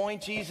is the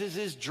point Jesus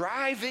is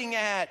driving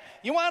at.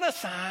 You want a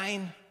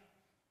sign?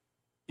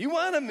 You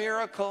want a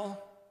miracle?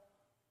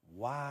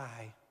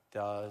 Why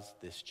does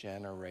this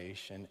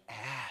generation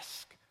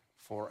ask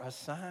for a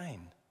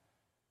sign?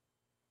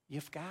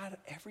 You've got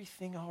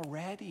everything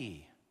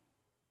already.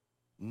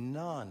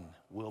 None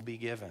will be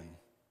given.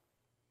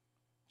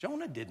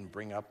 Jonah didn't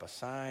bring up a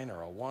sign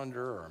or a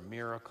wonder or a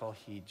miracle.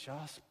 He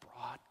just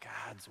brought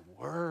God's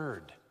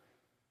word.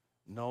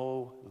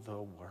 Know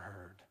the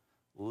word.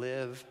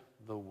 Live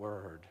the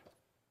word.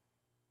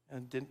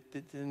 And the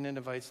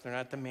Ninevites, they're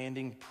not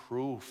demanding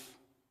proof.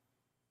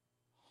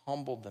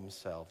 Humbled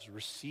themselves,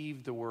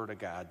 received the word of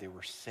God. They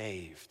were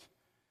saved.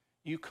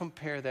 You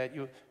compare that.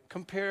 You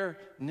compare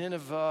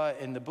Nineveh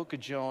in the book of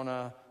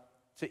Jonah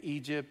to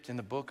Egypt in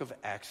the book of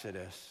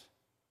Exodus.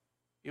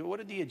 What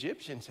did the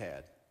Egyptians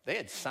have? They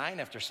had sign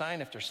after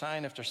sign after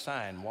sign after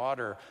sign.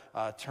 Water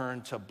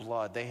turned to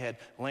blood. They had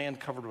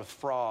land covered with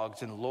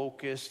frogs and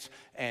locusts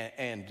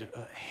and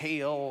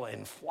hail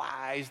and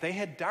flies. They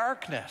had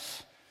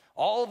darkness.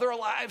 All their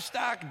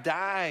livestock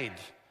died.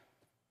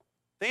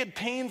 They had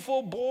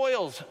painful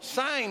boils,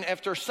 sign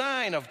after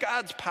sign of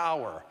God's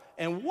power.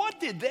 And what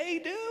did they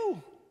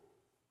do?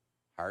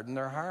 Harden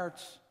their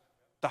hearts.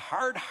 The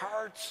hard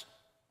hearts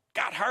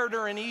got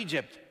harder in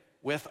Egypt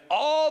with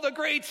all the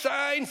great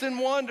signs and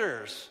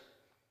wonders.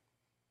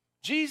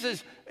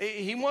 Jesus,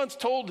 he once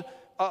told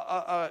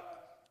an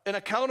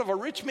account of a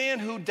rich man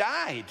who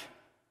died.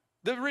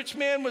 The rich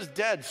man was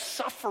dead,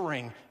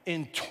 suffering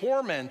in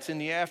torment in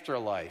the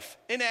afterlife,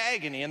 in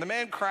agony. And the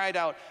man cried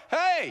out,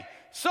 "Hey,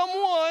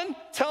 someone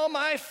tell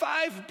my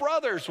 5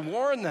 brothers,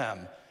 warn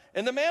them."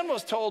 And the man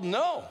was told,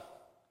 "No,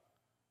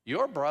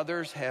 your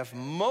brothers have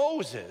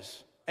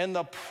Moses and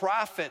the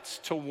prophets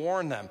to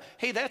warn them."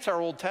 Hey, that's our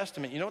Old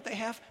Testament. You know what they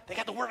have? They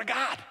got the word of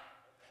God.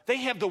 They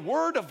have the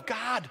word of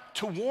God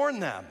to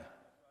warn them.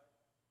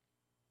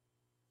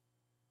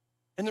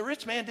 And the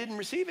rich man didn't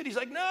receive it. He's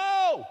like,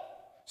 "No,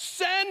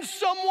 send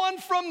someone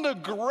from the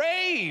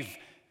grave.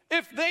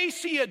 If they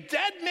see a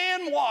dead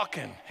man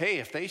walking," hey,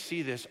 if they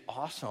see this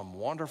awesome,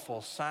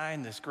 wonderful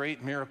sign, this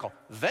great miracle,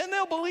 then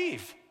they'll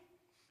believe.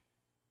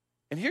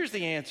 And here's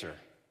the answer.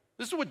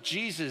 This is what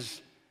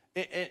Jesus,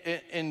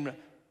 in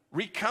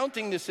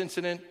recounting this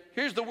incident,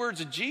 here's the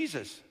words of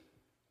Jesus.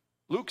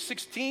 Luke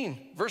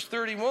 16, verse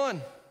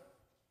 31.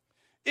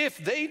 If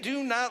they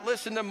do not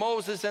listen to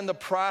Moses and the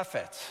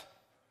prophets,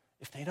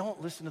 if they don't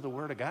listen to the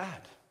word of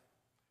God,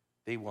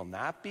 they will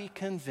not be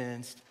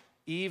convinced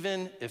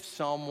even if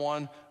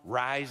someone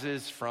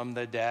rises from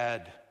the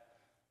dead,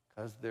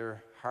 because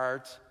their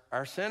hearts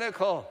are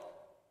cynical.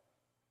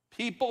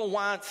 People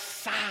want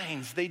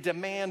signs. They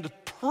demand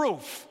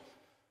proof.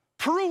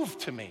 Prove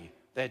to me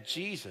that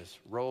Jesus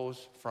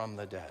rose from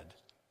the dead.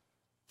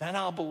 Then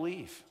I'll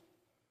believe.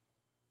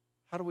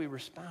 How do we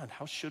respond?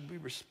 How should we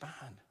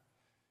respond?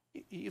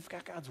 You've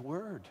got God's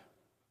word.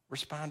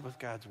 Respond with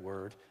God's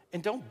word.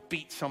 And don't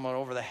beat someone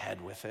over the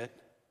head with it.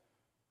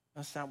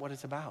 That's not what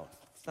it's about.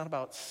 It's not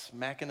about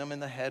smacking them in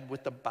the head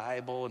with the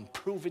Bible and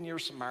proving you're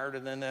smarter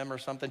than them or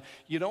something.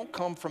 You don't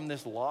come from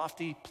this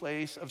lofty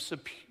place of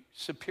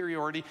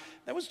superiority.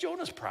 That was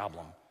Jonah's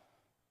problem.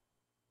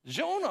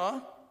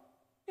 Jonah,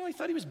 he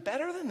thought he was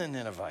better than the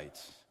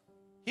Ninevites.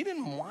 He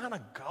didn't want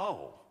to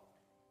go.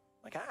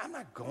 Like, I'm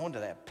not going to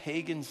that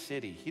pagan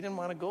city. He didn't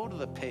want to go to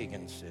the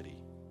pagan city.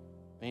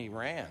 And he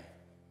ran.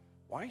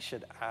 Why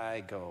should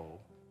I go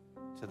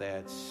to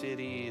that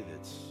city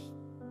that's,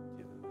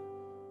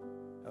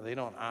 they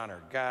don't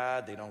honor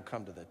God, they don't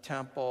come to the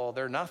temple,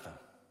 they're nothing.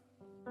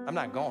 I'm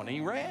not going. And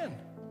he ran.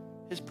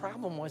 His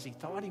problem was he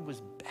thought he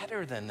was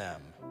better than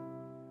them.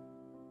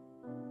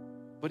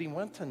 But he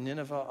went to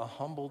Nineveh a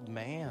humbled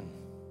man.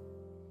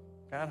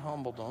 God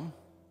humbled him.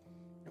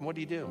 And what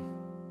did he do?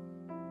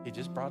 He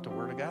just brought the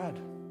word of God.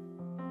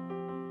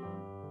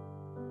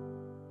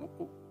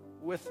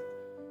 With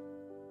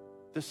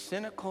the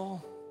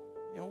cynical,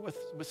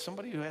 with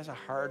somebody who has a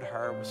hard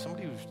heart, with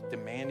somebody who's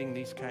demanding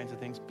these kinds of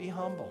things, be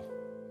humble.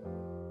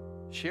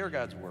 Share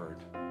God's word.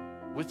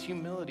 With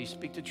humility,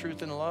 speak the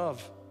truth in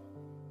love.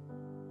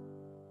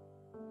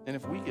 And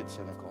if we get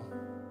cynical,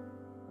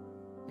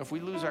 if we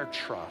lose our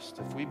trust,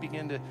 if we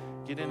begin to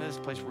get into this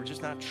place where we're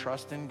just not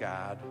trusting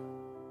God,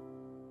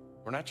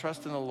 we're not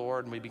trusting the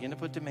Lord, and we begin to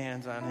put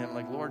demands on him,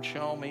 like, Lord,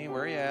 show me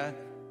where you at,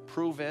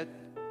 prove it.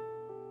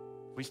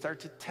 We start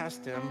to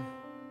test him.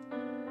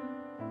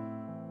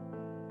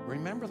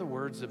 Remember the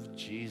words of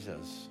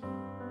Jesus.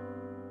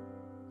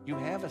 You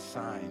have a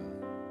sign.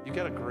 You've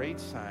got a great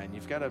sign.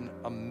 You've got an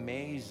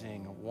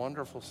amazing,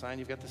 wonderful sign.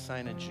 You've got the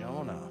sign of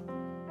Jonah.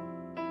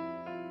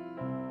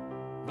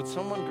 But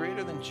someone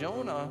greater than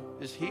Jonah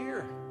is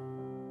here.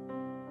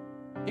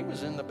 He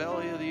was in the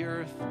belly of the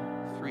earth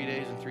 3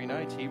 days and 3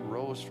 nights. He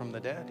rose from the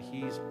dead.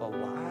 He's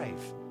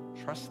alive.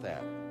 Trust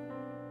that.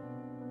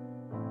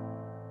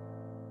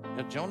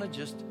 Now, Jonah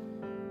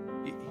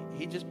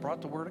he just brought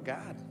the word of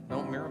God.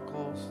 No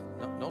miracles,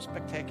 no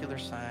spectacular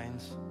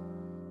signs.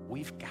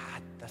 We've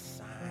got the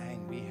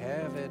sign. We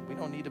have it. We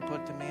don't need to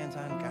put demands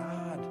on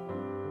God.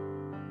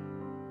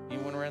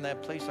 Even when we're in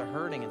that place of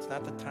hurting, it's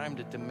not the time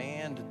to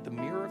demand the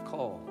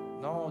miracle.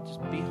 No,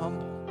 just be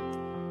humble.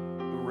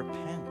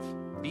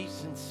 Repent. Be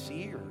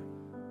sincere.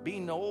 Be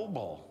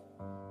noble.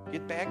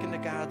 Get back into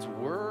God's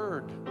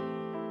word.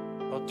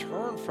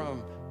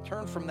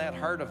 Turn from that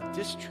heart of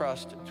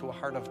distrust to a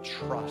heart of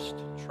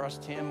trust.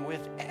 Trust him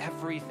with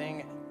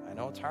everything. I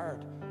know it's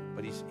hard,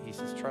 but he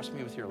says, trust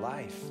me with your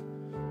life.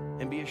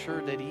 And be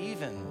assured that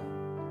even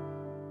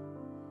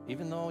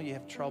though you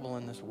have trouble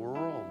in this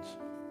world,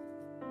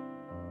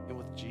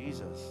 with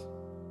Jesus,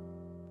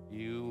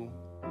 you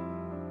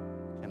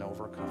can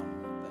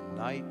overcome. The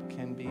night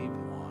can be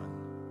won.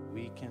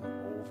 We can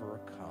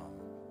overcome.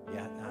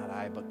 Yet not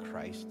I, but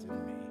Christ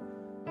in me.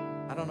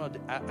 I don't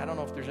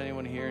know if there's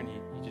anyone here and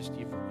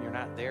you're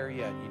not there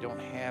yet. You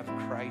don't have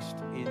Christ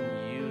in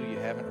you. You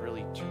haven't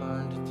really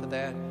turned to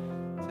that.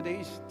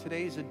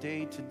 Today's a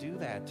day to do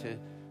that, to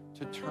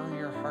turn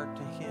your heart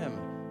to him.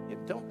 You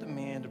don't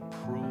demand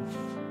proof.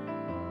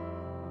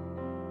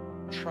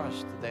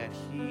 Trust that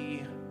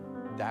he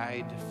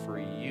died for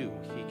you.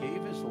 He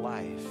gave his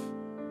life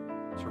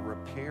to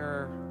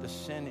repair the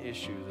sin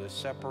issue, the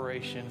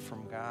separation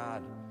from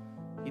God.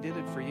 He did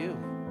it for you.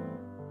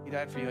 He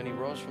died for you, and he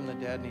rose from the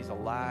dead, and he's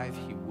alive.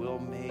 He will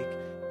make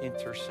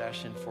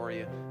intercession for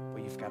you,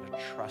 but you've got to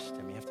trust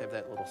him. You have to have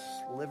that little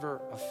sliver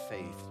of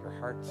faith. Your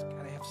heart's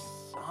got to have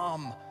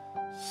some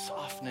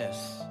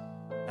softness,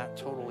 not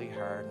totally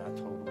hard, not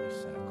totally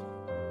cynical.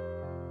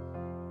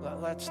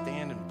 Let's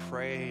stand and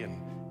pray, and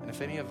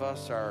if any of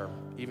us are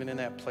even in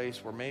that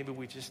place where maybe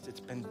it's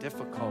been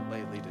difficult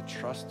lately to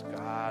trust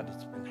God,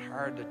 it's been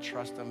hard to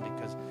trust him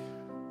because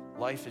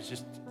life is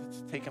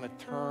it's taken a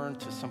turn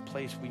to some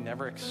place we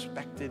never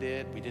expected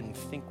it. We didn't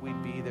think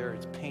we'd be there.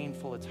 It's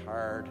painful. It's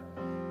hard.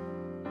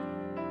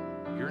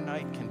 Your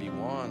night can be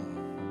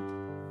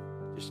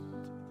won. Just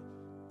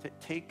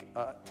take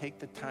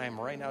the time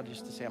right now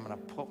just to say, I'm going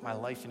to put my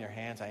life in your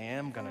hands. I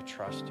am going to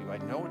trust you. I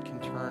know it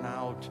can turn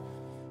out,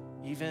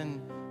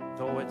 even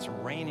though it's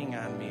raining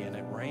on me, and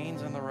it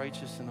rains on the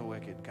righteous and the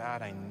wicked.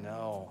 God, I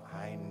know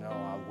I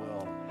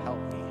will.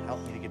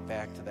 Help me to get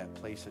back to that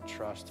place of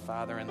trust.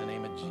 Father, in the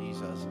name of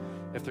Jesus,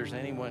 if there's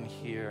anyone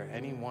here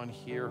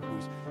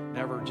who's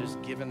never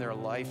just given their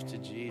life to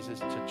Jesus,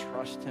 to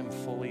trust him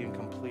fully and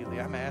completely,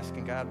 I'm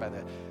asking God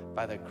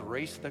by the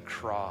grace of the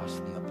cross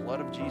and the blood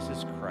of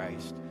Jesus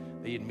Christ,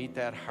 that you'd meet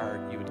that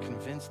heart, you would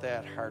convince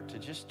that heart to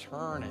just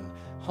turn in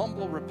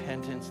humble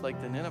repentance, like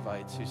the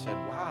Ninevites who said,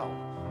 wow,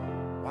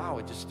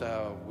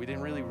 we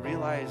didn't really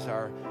realize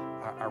our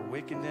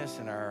wickedness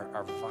and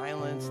our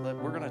violence.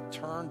 We're going to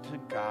turn to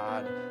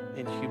God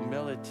in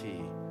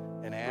humility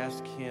and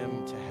ask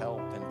him to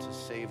help and to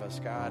save us.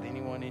 God,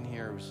 anyone in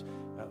here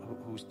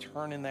who's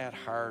turning that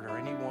heart, or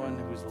anyone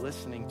who's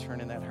listening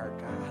turning that heart,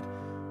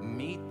 God,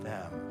 meet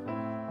them.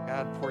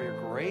 God, pour your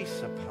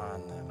grace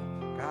upon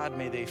them. God,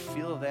 may they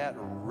feel that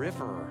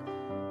river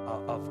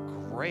of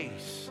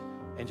grace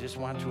and just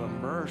want to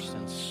immerse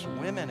and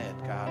swim in it.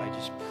 God, I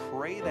just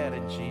pray that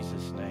in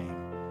Jesus' name.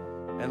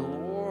 And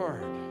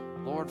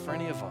Lord, for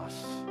any of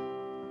us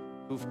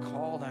who've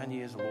called on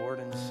you as Lord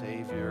and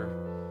Savior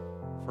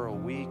for a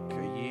week,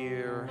 a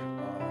year,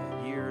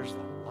 years,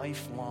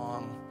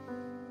 lifelong,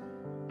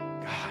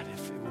 God,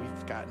 if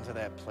we've gotten to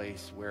that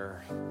place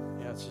where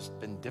it's just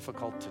been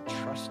difficult to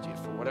trust you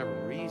for whatever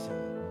reason,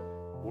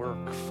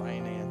 work,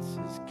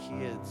 finances,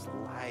 kids,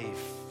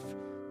 life,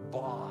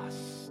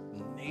 boss,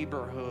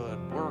 neighborhood,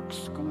 work,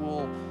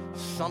 school,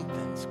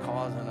 something's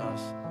causing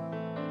us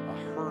a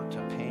hurt,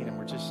 a pain, and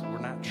we're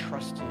not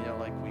trusting you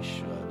like we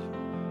should.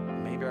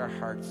 Maybe our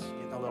heart's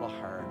getting a little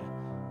hard.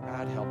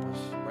 God, help us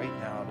right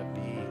now to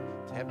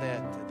have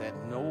that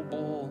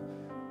noble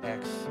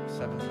Acts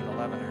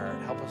 17:11 heart.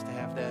 Help us to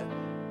have that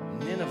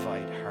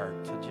Ninevite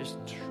heart to just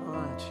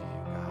turn to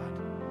you, God,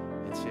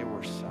 and say,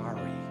 we're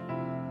sorry.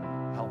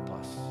 Help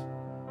us.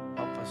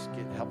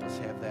 Help us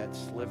have that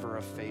sliver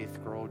of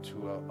faith grow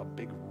to a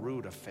big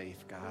root of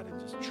faith, God, and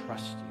just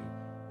trust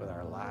you with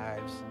our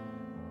lives.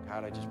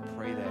 God, I just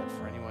pray that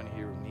for anyone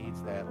here who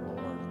needs that,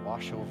 Lord,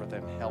 wash over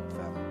them, help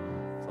them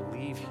to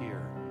leave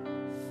here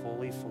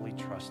fully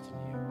trusting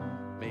you.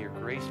 May your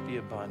grace be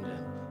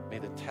abundant. May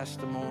the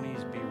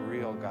testimonies be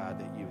real, God,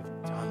 that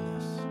you've done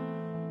this.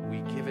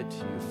 We give it to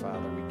you,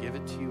 Father. We give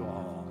it to you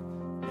all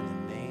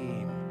in the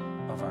name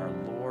of our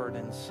Lord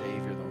and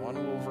Savior, the one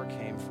who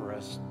overcame for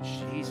us,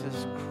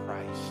 Jesus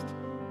Christ.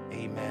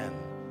 Amen.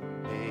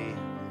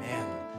 Amen.